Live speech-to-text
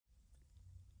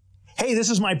Hey,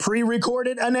 this is my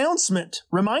pre-recorded announcement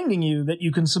reminding you that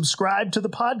you can subscribe to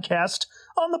the podcast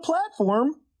on the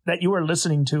platform that you are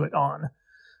listening to it on.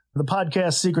 The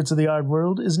podcast Secrets of the Art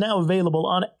World is now available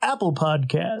on Apple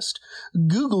Podcast,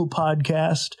 Google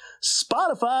Podcast,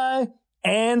 Spotify,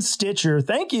 and Stitcher.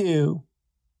 Thank you.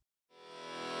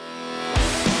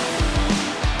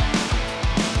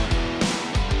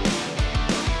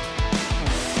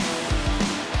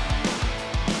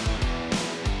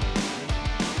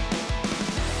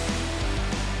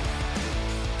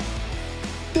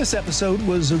 This episode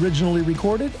was originally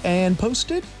recorded and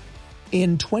posted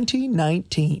in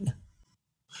 2019.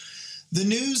 The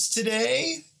news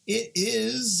today, it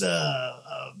is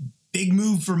a big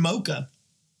move for MOCA,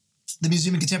 the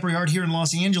Museum of Contemporary Art here in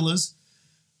Los Angeles.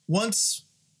 Once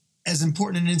as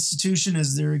important an institution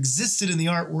as there existed in the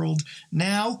art world,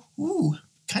 now,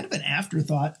 kind of an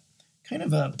afterthought, kind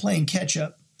of playing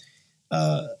catch-up.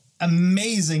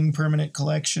 Amazing permanent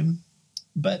collection,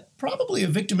 but probably a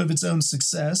victim of its own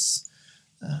success,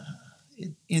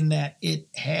 in that it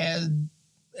had,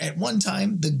 at one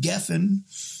time, the Geffen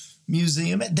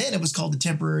Museum. Then it was called the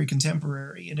Temporary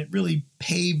Contemporary, and it really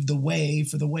paved the way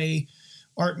for the way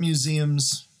art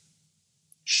museums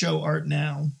show art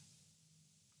now.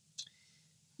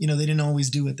 You know, they didn't always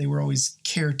do it. They were always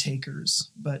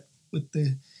caretakers. But with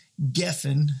the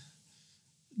Geffen,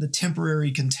 the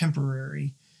Temporary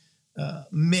Contemporary,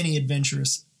 many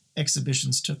adventurous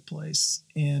exhibitions took place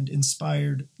and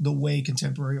inspired the way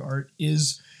contemporary art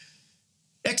is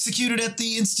executed at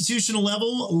the institutional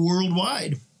level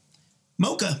worldwide.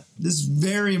 MOCA, this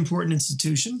very important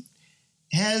institution,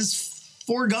 has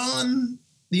foregone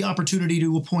the opportunity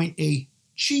to appoint a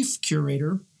chief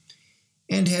curator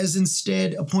and has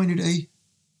instead appointed a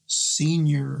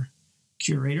senior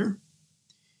curator,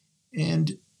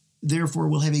 and therefore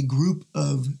will have a group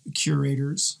of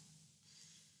curators.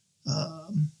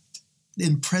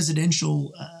 In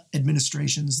presidential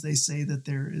administrations, they say that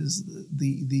there is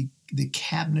the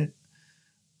cabinet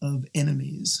of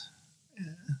enemies,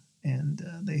 and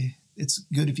it's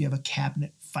good if you have a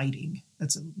cabinet fighting.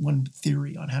 That's one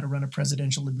theory on how to run a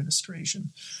presidential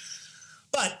administration.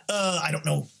 But I don't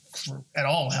know at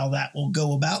all how that will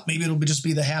go about. Maybe it'll just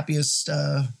be the happiest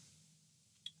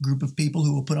group of people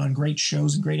who will put on great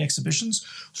shows and great exhibitions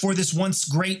for this once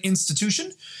great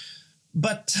institution.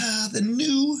 But the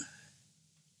new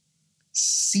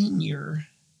senior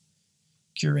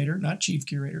curator, not chief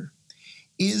curator,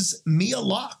 is Mia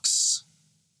Locks.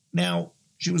 Now,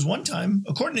 she was one time,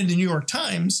 according to the New York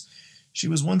Times, she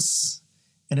was once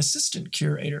an assistant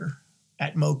curator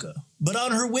at MOCA. But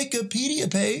on her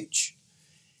Wikipedia page,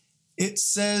 it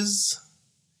says,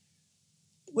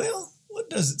 well, what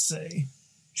does it say?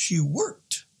 She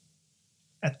worked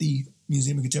at the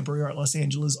Museum of Contemporary Art Los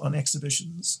Angeles on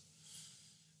exhibitions.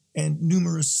 And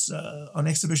numerous on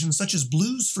exhibitions such as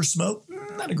Blues for Smoke,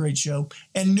 not a great show,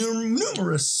 and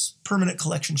numerous permanent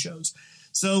collection shows.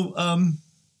 So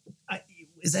I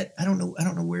don't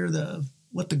know where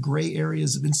what the gray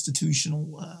areas of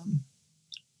institutional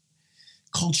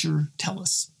culture tell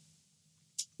us,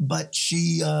 but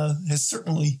she has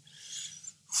certainly,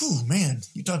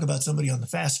 you talk about somebody on the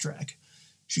fast track.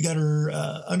 She got her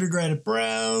undergrad at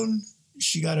Brown.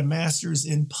 She got a master's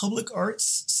in public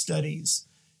arts studies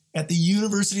at the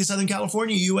University of Southern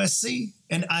California, USC.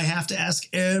 And I have to ask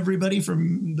everybody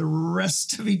from the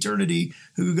rest of eternity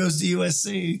who goes to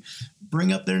USC,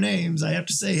 bring up their names. I have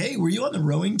to say, hey, were you on the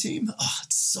rowing team? Oh,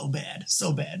 it's so bad.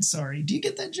 So bad. Sorry. Do you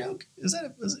get that joke? Is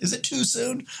it too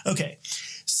soon? Okay.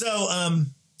 So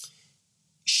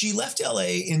she left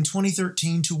LA in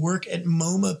 2013 to work at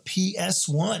MoMA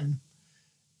PS1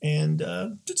 and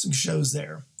did some shows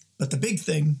there. But the big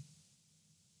thing,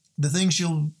 the thing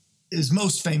is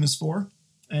most famous for,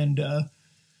 and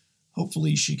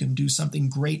hopefully she can do something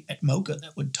great at MOCA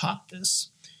that would top this.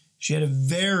 She had a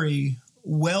very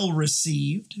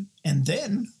well-received and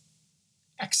then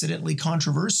accidentally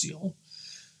controversial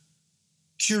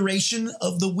curation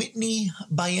of the Whitney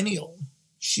Biennial.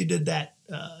 She did that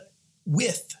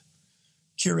with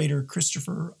curator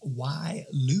Christopher Y.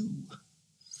 Liu.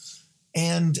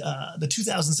 And the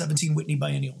 2017 Whitney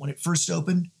Biennial, when it first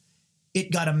opened,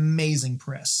 it got amazing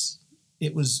press.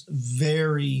 It was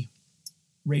very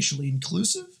racially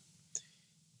inclusive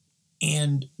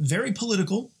and very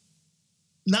political,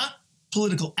 not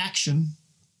political action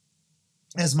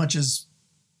as much as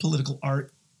political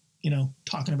art,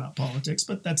 talking about politics,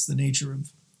 but that's the nature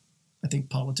of, I think,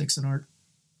 politics and art.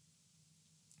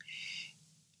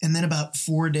 And then about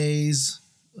 5 days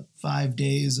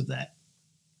of that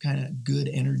kind of good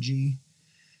energy.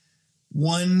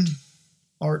 One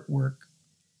artwork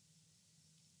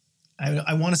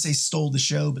I want to say stole the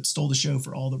show, but stole the show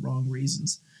for all the wrong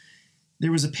reasons.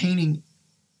 There was a painting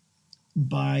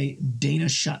by Dana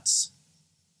Schutz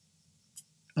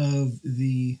of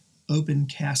the open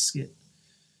casket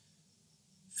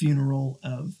funeral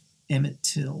of Emmett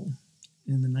Till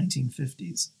in the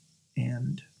 1950s.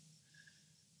 And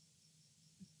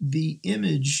the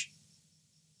image,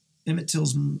 Emmett Till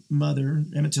was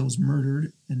murdered,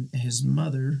 and his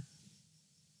mother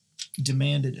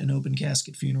demanded an open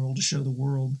casket funeral to show the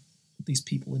world what these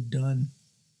people had done,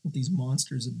 what these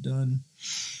monsters had done.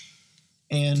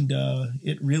 And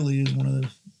it really is one of the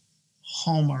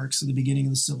hallmarks of the beginning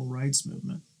of the civil rights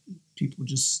movement. People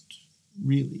just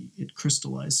really, it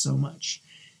crystallized so much.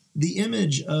 The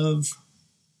image of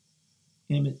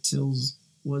Emmett Till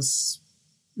was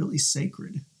really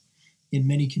sacred in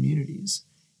many communities.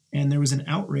 And there was an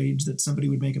outrage that somebody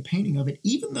would make a painting of it,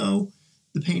 even though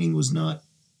the painting was not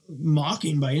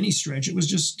mocking by any stretch. It was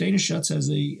just, Dana Schutz has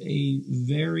a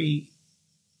very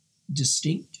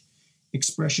distinct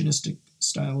expressionistic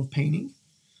style of painting,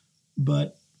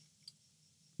 but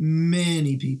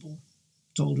many people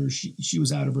told her she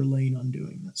was out of her lane on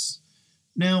doing this.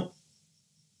 Now,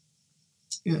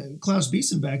 Klaus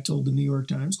Biesenbach told the New York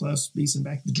Times, Klaus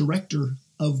Biesenbach, the director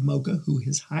of MOCA, who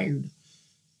has hired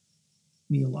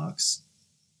Mia Laux,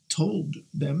 told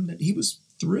them that he was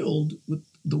thrilled with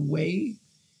the way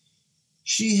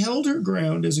she held her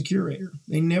ground as a curator.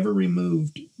 They never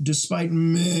removed, despite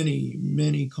many,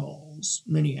 many calls,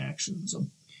 many actions.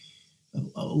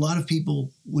 A lot of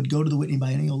people would go to the Whitney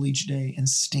Biennial each day and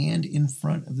stand in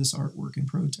front of this artwork in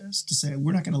protest to say,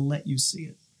 we're not going to let you see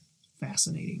it.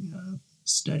 Fascinating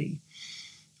study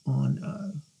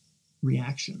on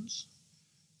reactions.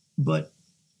 But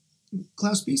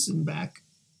Klaus Biesenbach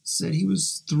said he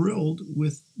was thrilled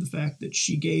with the fact that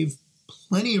she gave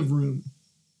plenty of room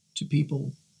to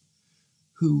people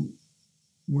who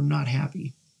were not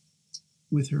happy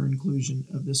with her inclusion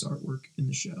of this artwork in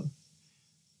the show.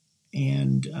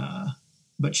 And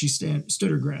but she stood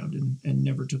her ground and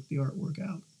never took the artwork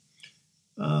out.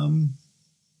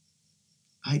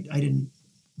 I didn't.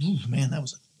 Man, that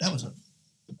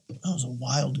was a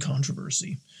wild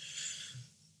controversy.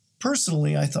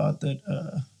 Personally, I thought that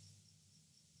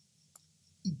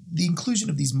the inclusion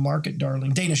of these market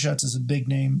darling, Dana Schutz is a big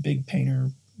name, big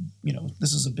painter.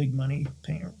 This is a big money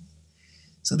painter.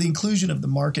 So the inclusion of the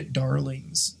market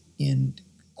darlings in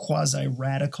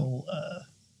quasi-radical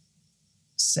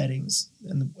settings,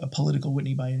 and a political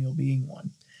Whitney Biennial being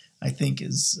one, I think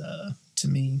is, to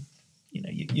me,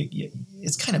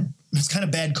 it's kind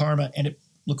of bad karma, and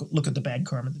look at the bad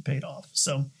karma that paid off.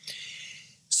 So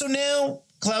now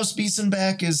Klaus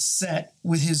Biesenbach is set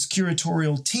with his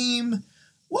curatorial team.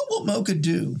 What will MOCA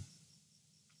do?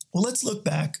 Well, let's look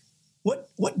back.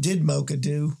 What did MOCA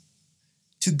do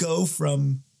to go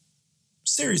from,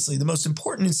 seriously, the most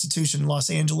important institution in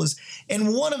Los Angeles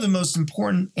and one of the most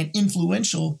important and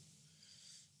influential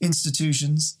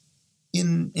institutions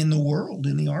in the world,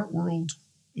 in the art world?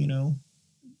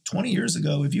 20 years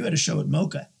ago, if you had a show at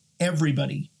MOCA,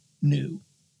 everybody knew.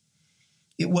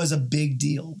 It was a big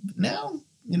deal. But now,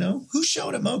 who's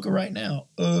showing at MOCA right now?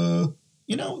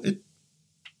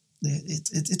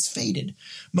 It's faded.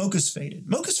 MOCA's faded.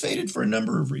 MOCA's faded for a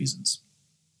number of reasons.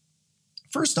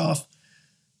 First off,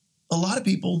 a lot of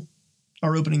people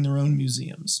are opening their own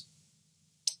museums.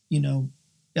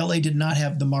 LA did not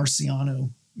have the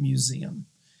Marciano Museum.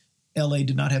 LA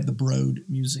did not have the Broad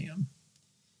Museum.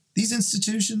 These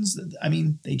institutions,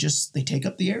 they take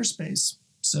up the airspace.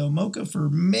 So MOCA for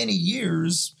many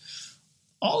years,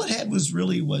 all it had was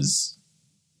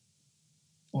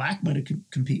LACMA to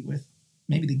compete with,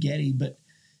 maybe the Getty, but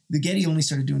the Getty only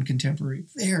started doing contemporary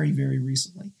very, very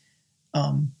recently.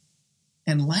 And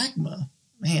LACMA,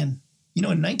 man, in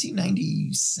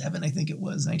 1997, I think it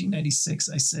was, 1996,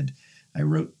 I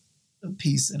wrote a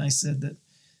piece and I said that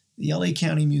the LA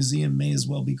County Museum may as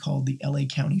well be called the LA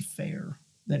County Fair,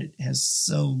 that it has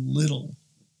so little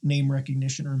name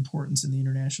recognition or importance in the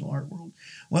international art world.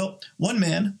 Well, one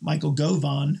man, Michael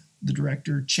Govan, the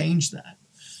director, changed that.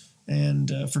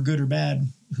 And for good or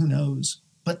bad, who knows?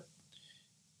 But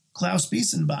Klaus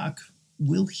Biesenbach,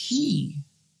 will he,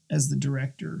 as the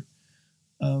director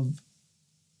of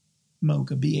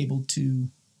MOCA, be able to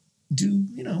do,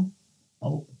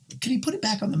 can he put it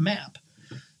back on the map?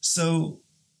 So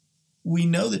we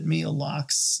know that Mia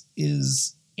Laux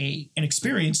is an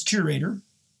experienced curator,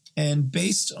 and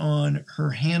based on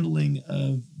her handling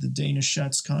of the Dana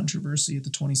Schutz controversy at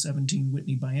the 2017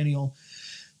 Whitney Biennial,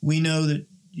 we know that,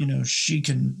 she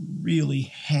can really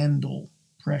handle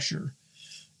pressure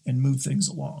and move things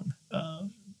along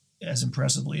as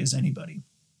impressively as anybody.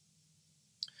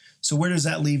 So where does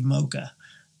that leave MOCA?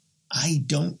 I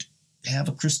don't have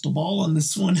a crystal ball on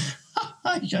this one.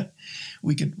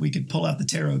 We could pull out the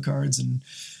tarot cards and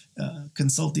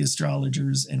consult the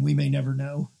astrologers, and we may never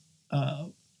know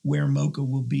where MOCA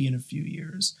will be in a few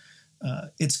years.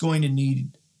 It's going to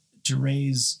need to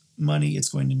raise money. It's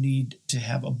going to need to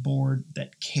have a board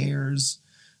that cares.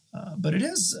 But it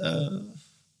is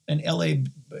an LA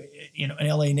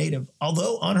native.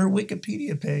 Although on her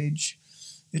Wikipedia page,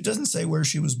 it doesn't say where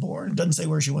she was born. It doesn't say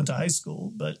where she went to high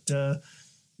school. But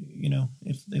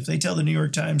if they tell the New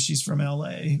York Times she's from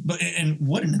LA, and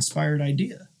what an inspired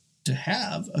idea to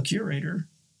have a curator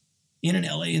in an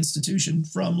LA institution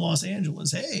from Los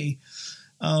Angeles. Hey,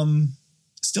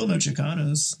 still no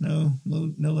Chicanos, no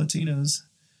Latinos.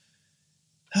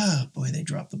 Oh, boy, they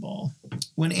dropped the ball.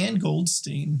 When Ann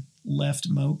Goldstein left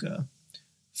MOCA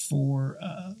for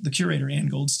the curator, Ann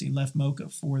Goldstein left MOCA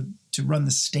to run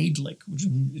the Stedelijk, which is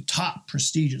a top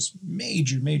prestigious,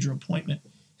 major appointment.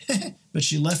 But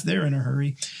she left there in a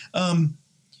hurry.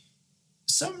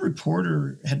 Some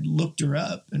reporter had looked her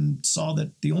up and saw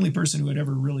that the only person who had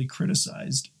ever really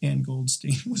criticized Ann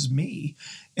Goldstein was me.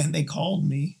 And they called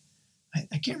me.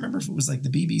 I can't remember if it was like the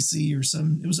BBC or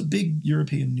it was a big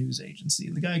European news agency.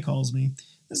 And the guy calls me.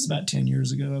 This is about 10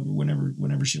 years ago,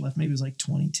 whenever she left. Maybe it was like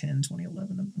 2010,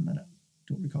 2011. I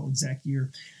don't recall exact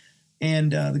year.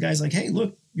 And the guy's like, hey,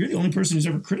 look, you're the only person who's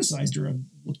ever criticized her. I've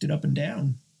looked it up and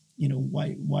down.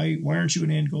 Why aren't you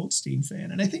an Ann Goldstein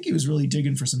fan? And I think he was really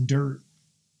digging for some dirt.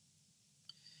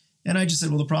 And I just said,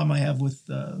 well, the problem I have with,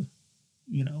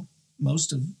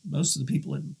 most of the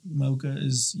people at MOCA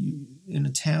is in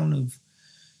a town of,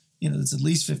 that's at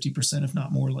least 50%, if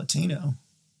not more, Latino.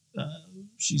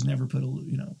 She's never put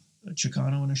a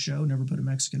Chicano in a show, never put a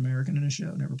Mexican American in a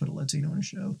show, never put a Latino in a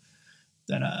show,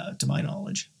 that to my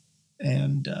knowledge.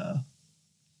 And the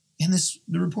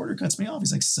reporter cuts me off.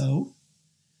 He's like, so?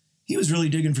 He was really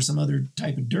digging for some other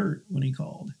type of dirt when he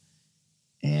called,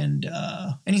 and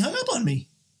he hung up on me.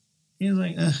 He was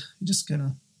like, he just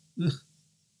kind of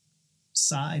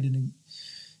sighed in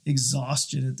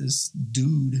exhaustion at this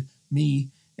dude, me,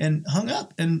 and hung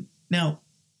up. And now,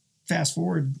 fast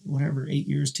forward, 8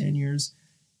 years, 10 years,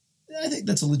 I think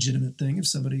that's a legitimate thing. If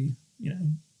somebody,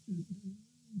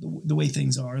 the way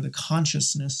things are, the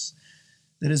consciousness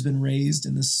that has been raised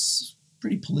in this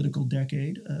pretty political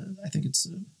decade, I think it's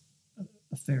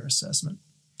a fair assessment.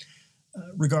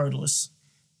 Regardless,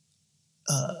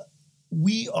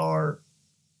 we are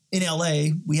in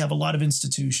LA. We have a lot of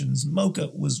institutions.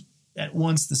 MOCA was at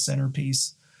once the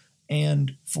centerpiece,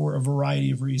 and for a variety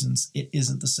of reasons, it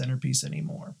isn't the centerpiece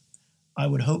anymore. I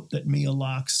would hope that Mia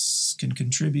Locks can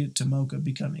contribute to MOCA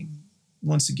becoming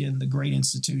once again the great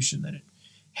institution that it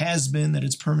has been, that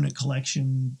its permanent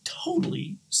collection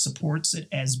totally supports it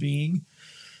as being.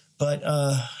 But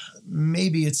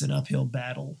maybe it's an uphill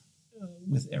battle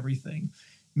with everything.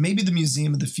 Maybe the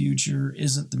museum of the future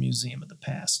isn't the museum of the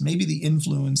past. Maybe the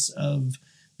influence of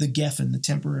the Geffen, the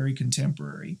temporary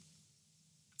contemporary,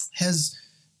 has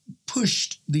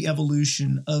pushed the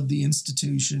evolution of the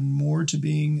institution more to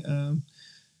being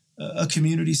a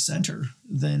community center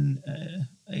than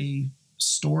a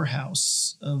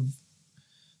storehouse of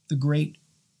the great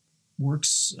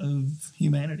works of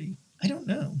humanity. I don't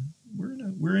know.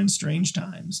 We're in strange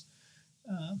times.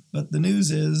 But the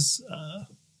news is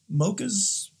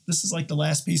this is like the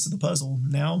last piece of the puzzle.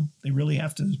 Now they really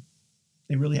have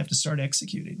to start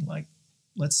executing. Like,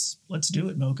 let's do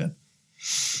it, MOCA.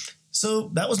 So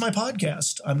that was my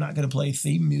podcast. I'm not going to play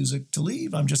theme music to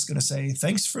leave. I'm just going to say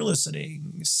thanks for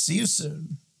listening. See you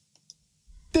soon.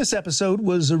 This episode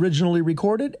was originally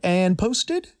recorded and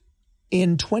posted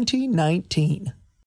in 2019.